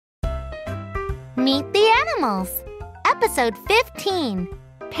Meet the Animals, Episode 15,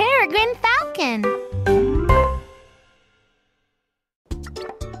 Peregrine Falcon.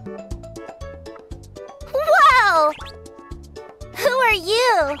 Whoa! Who are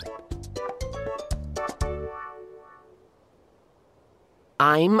you?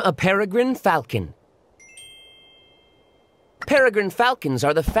 I'm a peregrine falcon. Peregrine falcons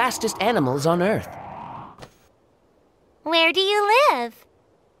are the fastest animals on Earth. Where do you live?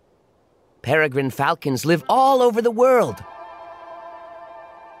 Peregrine falcons live all over the world.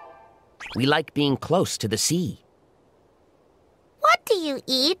 We like being close to the sea. What do you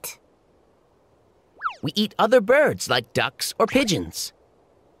eat? We eat other birds like ducks or pigeons.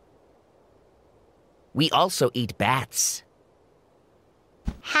 We also eat bats.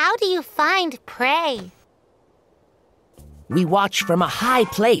 How do you find prey? We watch from a high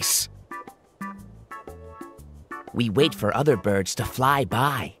place. We wait for other birds to fly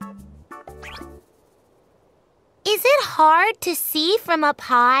by. Is it hard to see from up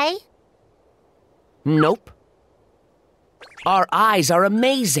high? Nope. Our eyes are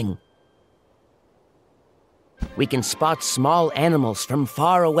amazing. We can spot small animals from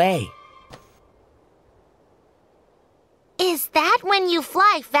far away. Is that when you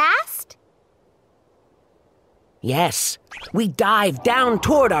fly fast? Yes, we dive down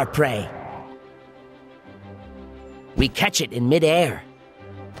toward our prey. We catch it in midair.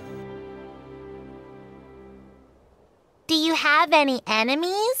 Do you have any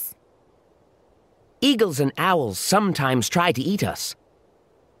enemies? Eagles and owls sometimes try to eat us.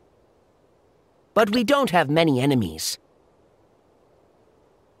 But we don't have many enemies.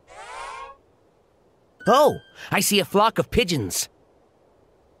 Oh, I see a flock of pigeons.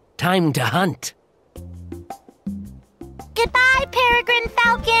 Time to hunt. Goodbye, Peregrine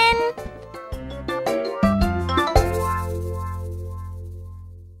Falcon!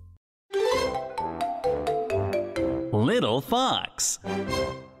 Little Fox.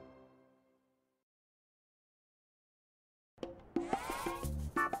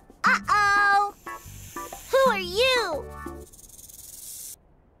 Uh-oh! Who are you?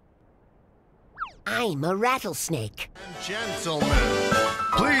 I'm a rattlesnake. Gentlemen,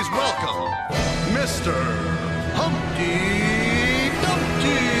 please welcome Mr. Humpty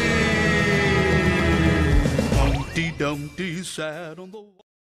Dumpty. Humpty Dumpty sat on the